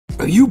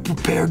Are you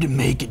prepared to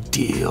make a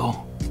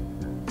deal?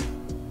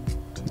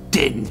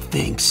 Didn't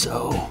think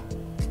so.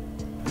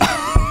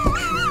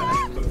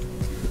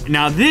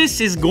 Now this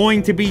is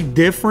going to be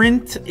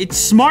different.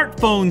 It's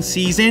smartphone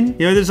season.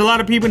 You know, there's a lot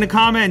of people in the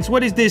comments,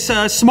 what is this,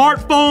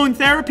 smartphone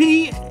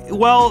therapy?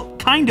 Well,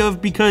 kind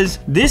of, because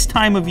this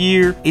time of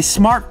year is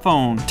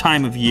smartphone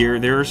time of year.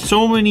 There are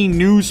so many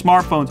new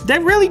smartphones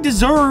that really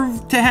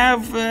deserve to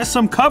have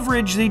some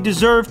coverage. They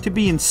deserve to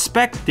be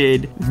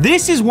inspected.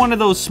 This is one of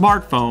those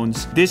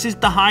smartphones. This is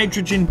the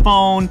hydrogen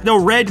phone, the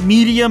red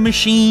media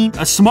machine,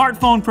 a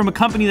smartphone from a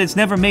company that's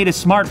never made a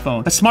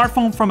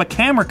smartphone from a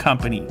camera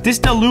company. This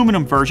is the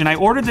aluminum version. I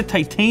ordered the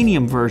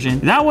titanium version.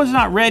 That one's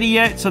not ready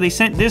yet, so they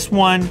sent this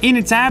one in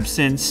its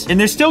absence, and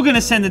they're still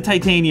gonna send the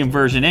titanium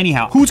version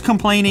anyhow. Who's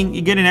complaining?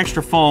 You get an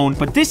extra phone,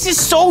 but this is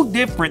so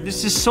different.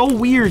 This is so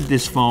weird,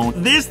 this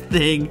phone. This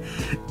thing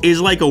is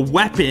like a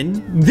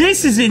weapon.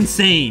 This is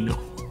insane.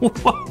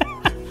 What?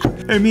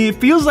 I mean, it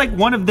feels like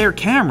one of their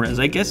cameras.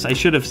 I guess I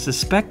should have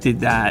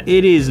suspected that.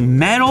 It is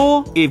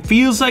metal. It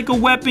feels like a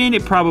weapon.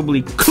 It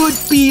probably could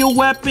be a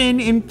weapon,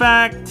 in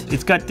fact.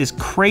 It's got this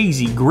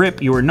crazy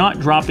grip. You are not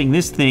dropping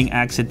this thing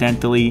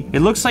accidentally.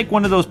 It looks like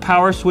one of those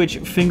power switch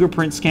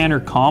fingerprint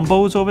scanner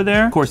combos over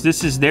there. Of course,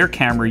 this is their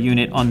camera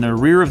unit on the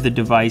rear of the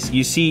device.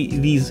 You see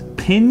these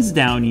pins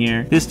down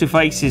here. This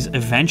device is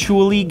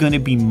eventually going to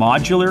be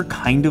modular,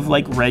 kind of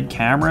like Red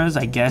cameras.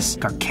 I guess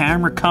our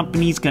camera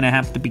company's going to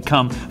have to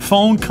become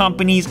phone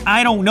companies.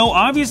 I don't know.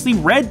 Obviously,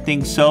 Red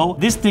thinks so.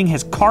 This thing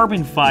has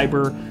carbon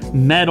fiber,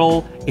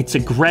 metal. It's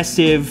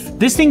aggressive.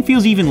 This thing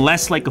feels even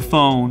less like a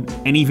phone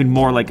and even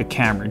more like a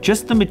camera.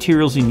 Just the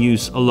materials in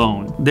use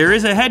alone. There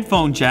is a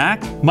headphone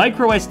jack.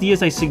 Micro SD,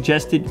 as I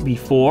suggested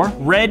before.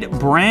 Red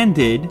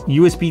branded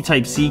USB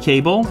Type-C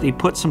cable. They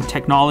put some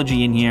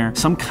technology in here.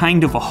 Some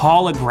kind of a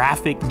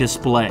holographic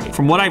display.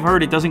 From what I've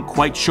heard, it doesn't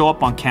quite show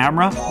up on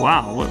camera.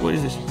 Wow, what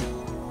is this?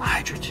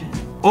 Hydrogen.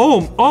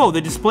 Oh,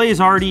 the display is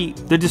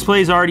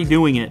already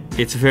doing it.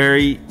 It's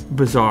very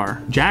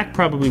bizarre. Jack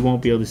probably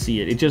won't be able to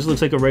see it. It just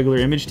looks like a regular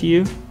image to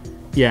you.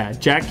 Yeah,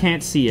 Jack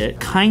can't see it.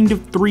 Kind of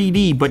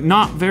 3D, but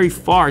not very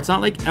far. It's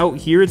not like out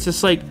here. It's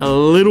just like a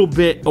little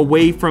bit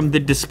away from the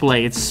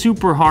display. It's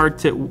super hard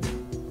to...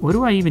 What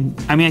do I even...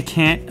 I mean, I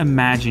can't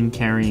imagine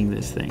carrying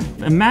this thing.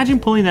 Imagine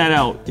pulling that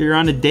out. You're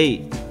on a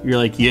date. You're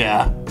like,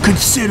 yeah.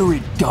 Consider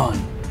it done.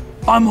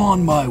 I'm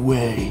on my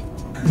way.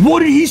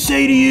 What did he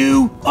say to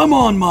you? I'm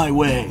on my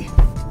way.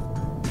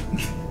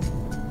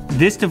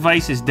 This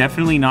device is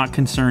definitely not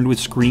concerned with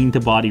screen to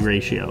body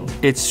ratio.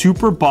 It's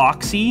super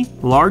boxy,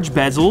 large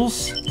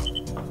bezels.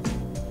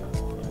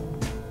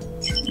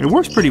 It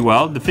works pretty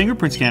well. The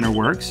fingerprint scanner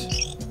works.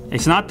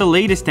 It's not the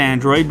latest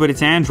Android, but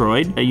it's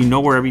Android. You know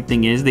where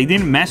everything is. They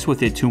didn't mess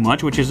with it too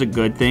much, which is a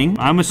good thing.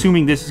 I'm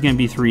assuming this is gonna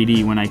be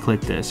 3D when I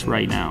click this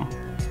right now,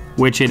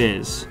 which it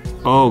is.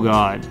 Oh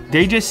God.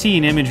 They just see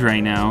an image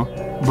right now,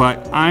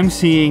 but I'm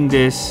seeing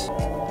this.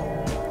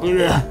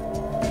 Ugh.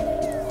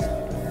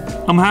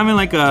 I'm having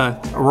like a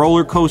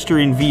roller coaster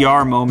in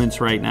VR moments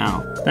right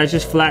now. That's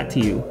just flat to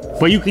you.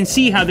 But you can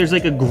see how there's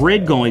like a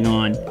grid going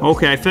on.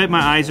 Okay, I feel like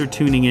my eyes are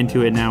tuning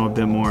into it now a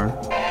bit more.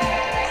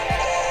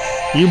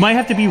 You might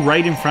have to be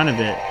right in front of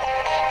it.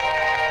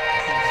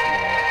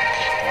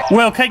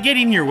 Will, get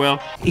in here, Will.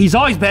 He's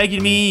always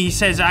begging me. He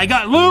says,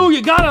 Lou,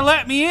 you gotta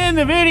let me in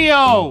the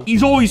video.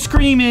 He's always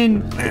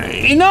screaming,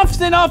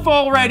 enough's enough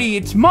already.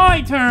 It's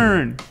my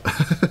turn.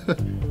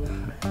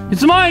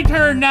 It's my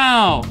turn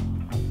now.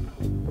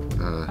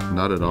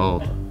 Not at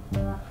all.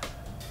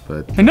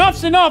 But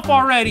enough's enough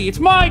already. It's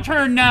my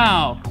turn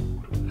now.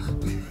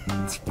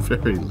 It's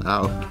very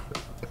loud.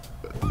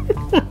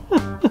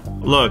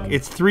 Look,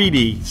 it's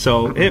 3D,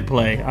 so hit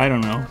play. I don't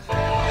know.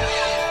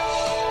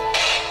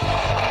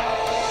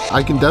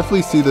 I can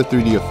definitely see the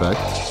 3D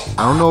effect.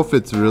 I don't know if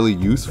it's really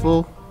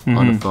useful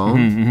on a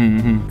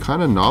phone.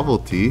 Kind of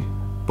novelty,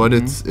 but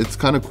it's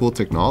kind of cool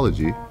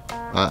technology.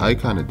 I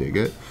kind of dig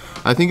it.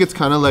 I think it's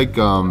kind of like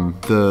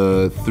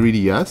the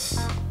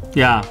 3DS.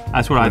 Yeah,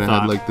 that's what I thought.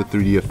 It had like the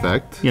 3D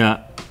effect.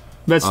 Yeah,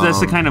 that's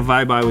the kind of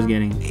vibe I was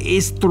getting.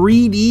 Is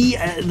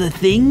 3D the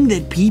thing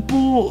that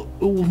people?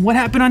 What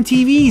happened on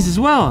TVs as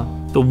well?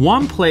 The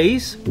one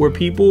place where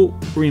people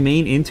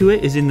remain into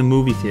it is in the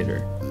movie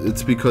theater.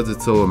 It's because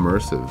it's so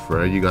immersive,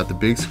 right? You got the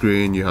big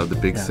screen, you have the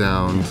big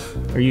sound.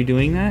 Are you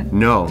doing that?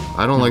 No,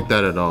 I don't like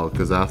that at all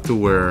because I have to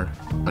wear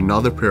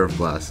another pair of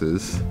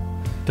glasses.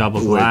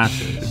 Double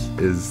glasses.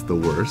 Which is the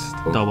worst.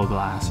 Double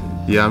glasses.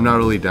 Yeah, I'm not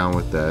really down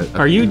with that.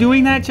 Are you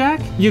doing that, Jack?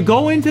 You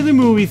go into the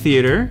movie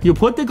theater, you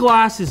put the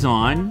glasses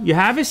on, you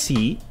have a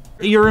seat,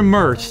 you're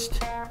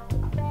immersed.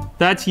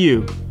 That's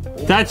you.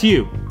 That's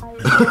you.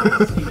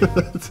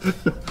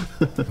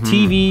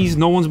 TVs,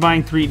 no one's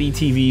buying 3D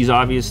TVs,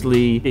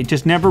 obviously. It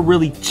just never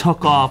really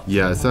took off.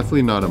 Yeah, it's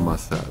definitely not a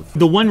must-have.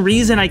 The one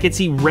reason I could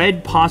see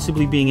Red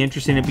possibly being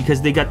interested in it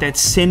because they got that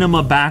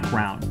cinema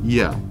background.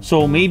 Yeah.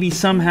 So maybe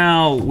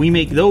somehow we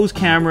make those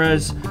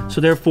cameras, so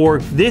therefore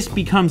if this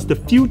becomes the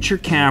future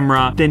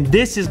camera, then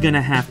this is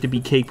gonna have to be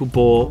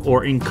capable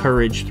or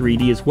encourage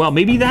 3D as well.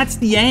 Maybe that's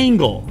the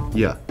angle.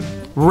 Yeah.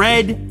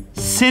 Red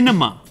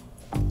cinema.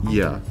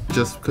 Yeah,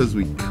 just because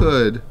we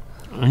could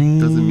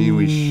doesn't mean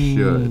we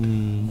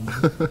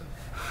should.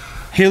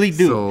 Hilly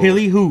do. So,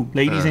 Hilly who,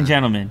 ladies and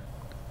gentlemen.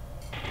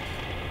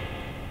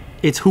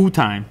 It's who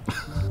time.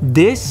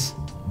 This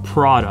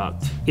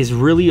product is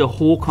really a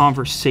whole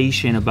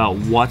conversation about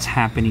what's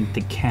happening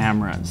to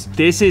cameras.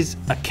 This is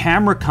a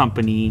camera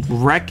company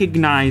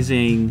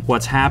recognizing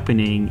what's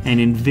happening and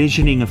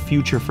envisioning a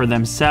future for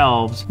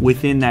themselves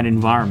within that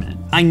environment.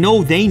 I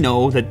know they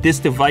know that this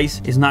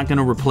device is not going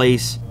to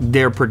replace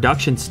their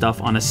production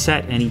stuff on a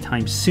set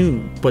anytime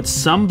soon, but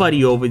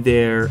somebody over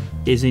there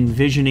is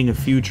envisioning a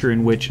future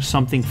in which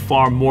something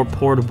far more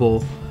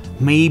portable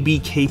may be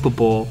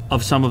capable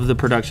of some of the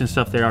production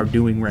stuff they are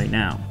doing right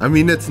now. I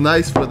mean, it's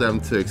nice for them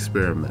to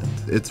experiment.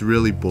 It's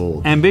really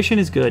bold. Ambition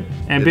is good.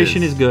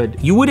 Ambition is good.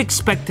 You would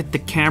expect that the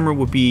camera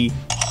would be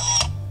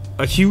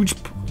a huge...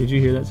 Did you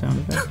hear that sound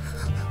effect?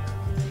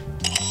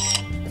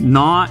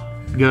 Not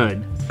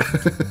good.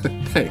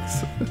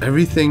 Thanks.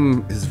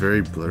 Everything is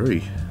very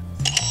blurry.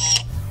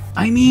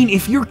 I mean,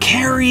 if you're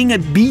carrying a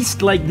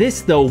beast like this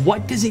though,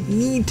 what does it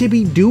need to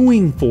be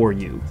doing for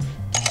you?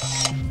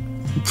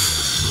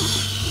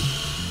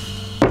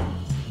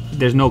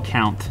 There's no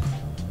count.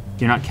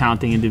 You're not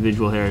counting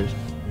individual hairs.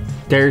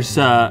 There's,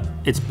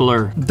 it's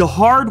blur. The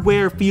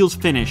hardware feels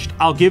finished.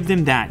 I'll give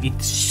them that.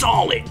 It's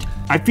solid.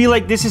 I feel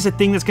like this is a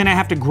thing that's gonna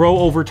have to grow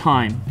over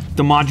time.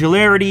 The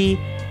modularity,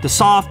 the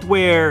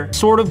software,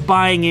 sort of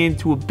buying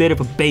into a bit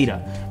of a beta.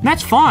 And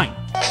that's fine.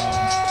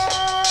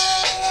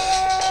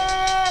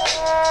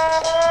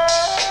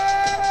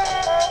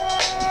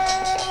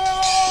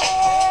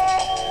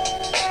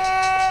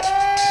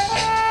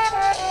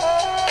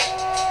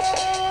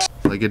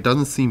 Like, it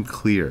doesn't seem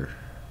clear.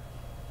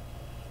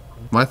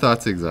 My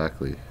thoughts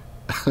exactly.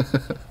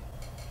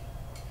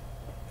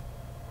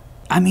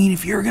 I mean,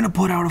 if you're gonna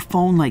put out a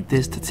phone like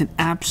this that's an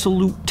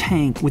absolute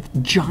tank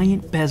with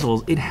giant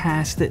bezels, it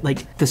has to,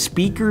 like, the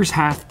speakers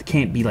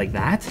can't be like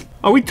that.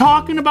 Are we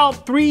talking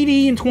about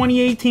 3D in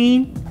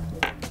 2018?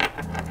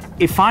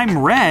 If I'm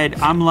Red,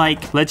 I'm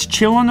like, let's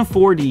chill on the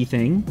 4D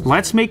thing.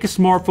 Let's make a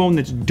smartphone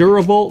that's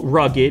durable,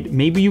 rugged.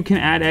 Maybe you can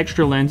add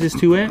extra lenses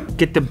to it.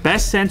 Get the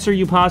best sensor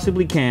you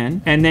possibly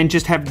can. And then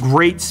just have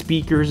great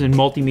speakers and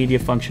multimedia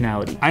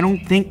functionality. I don't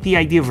think the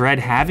idea of Red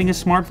having a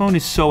smartphone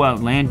is so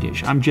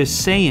outlandish. I'm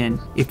just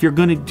saying, if you're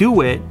gonna do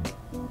it,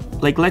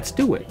 like, let's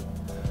do it.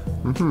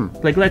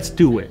 Like, let's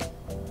do it.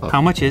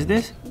 How much is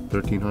this?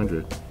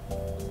 1300.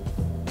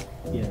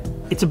 Yeah.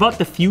 It's about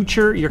the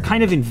future. You're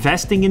kind of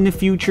investing in the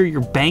future. You're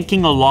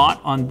banking a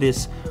lot on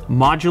this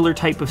modular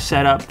type of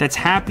setup that's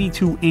happy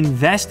to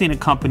invest in a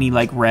company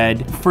like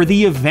Red for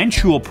the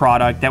eventual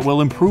product that will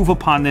improve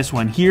upon this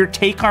one. Here,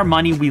 take our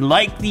money. We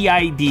like the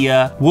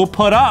idea. We'll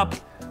put up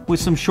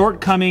with some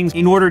shortcomings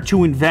in order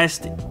to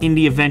invest in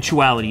the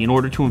eventuality, in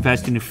order to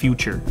invest in the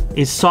future.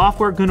 Is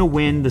software gonna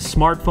win the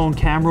smartphone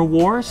camera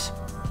wars,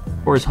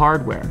 or is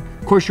hardware?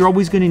 Of course, you're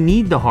always gonna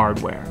need the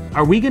hardware.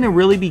 Are we gonna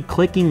really be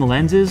clicking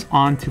lenses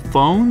onto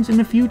phones in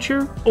the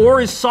future?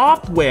 Or is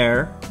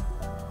software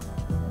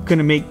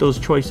gonna make those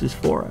choices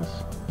for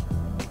us?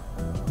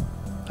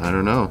 I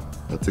don't know.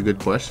 That's a good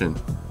question.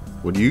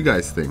 What do you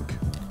guys think?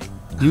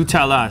 You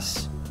tell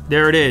us.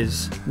 There it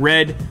is.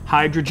 Red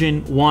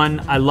Hydrogen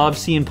 1. I love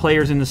seeing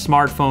players in the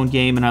smartphone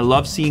game, and I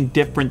love seeing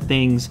different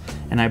things,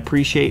 and I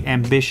appreciate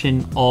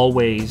ambition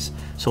always.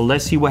 So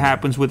let's see what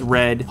happens with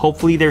Red.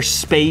 Hopefully there's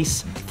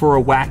space for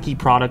a wacky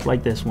product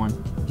like this one.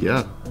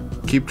 Yeah,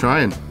 keep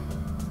trying.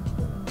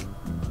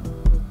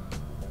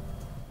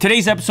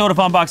 Today's episode of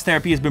Unbox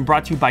Therapy has been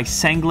brought to you by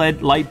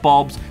Sengled light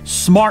bulbs,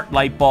 smart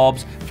light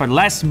bulbs for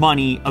less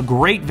money, a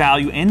great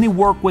value, and they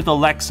work with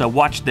Alexa.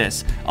 Watch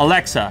this.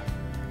 Alexa,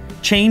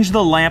 change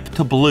the lamp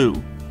to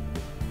blue.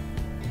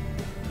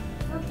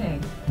 Okay.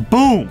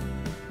 Boom.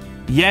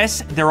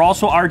 Yes, they're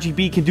also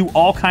RGB, can do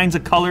all kinds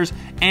of colors,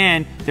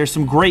 and there's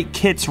some great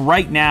kits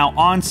right now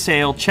on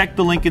sale. Check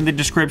the link in the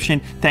description.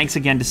 Thanks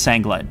again to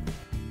Sengled.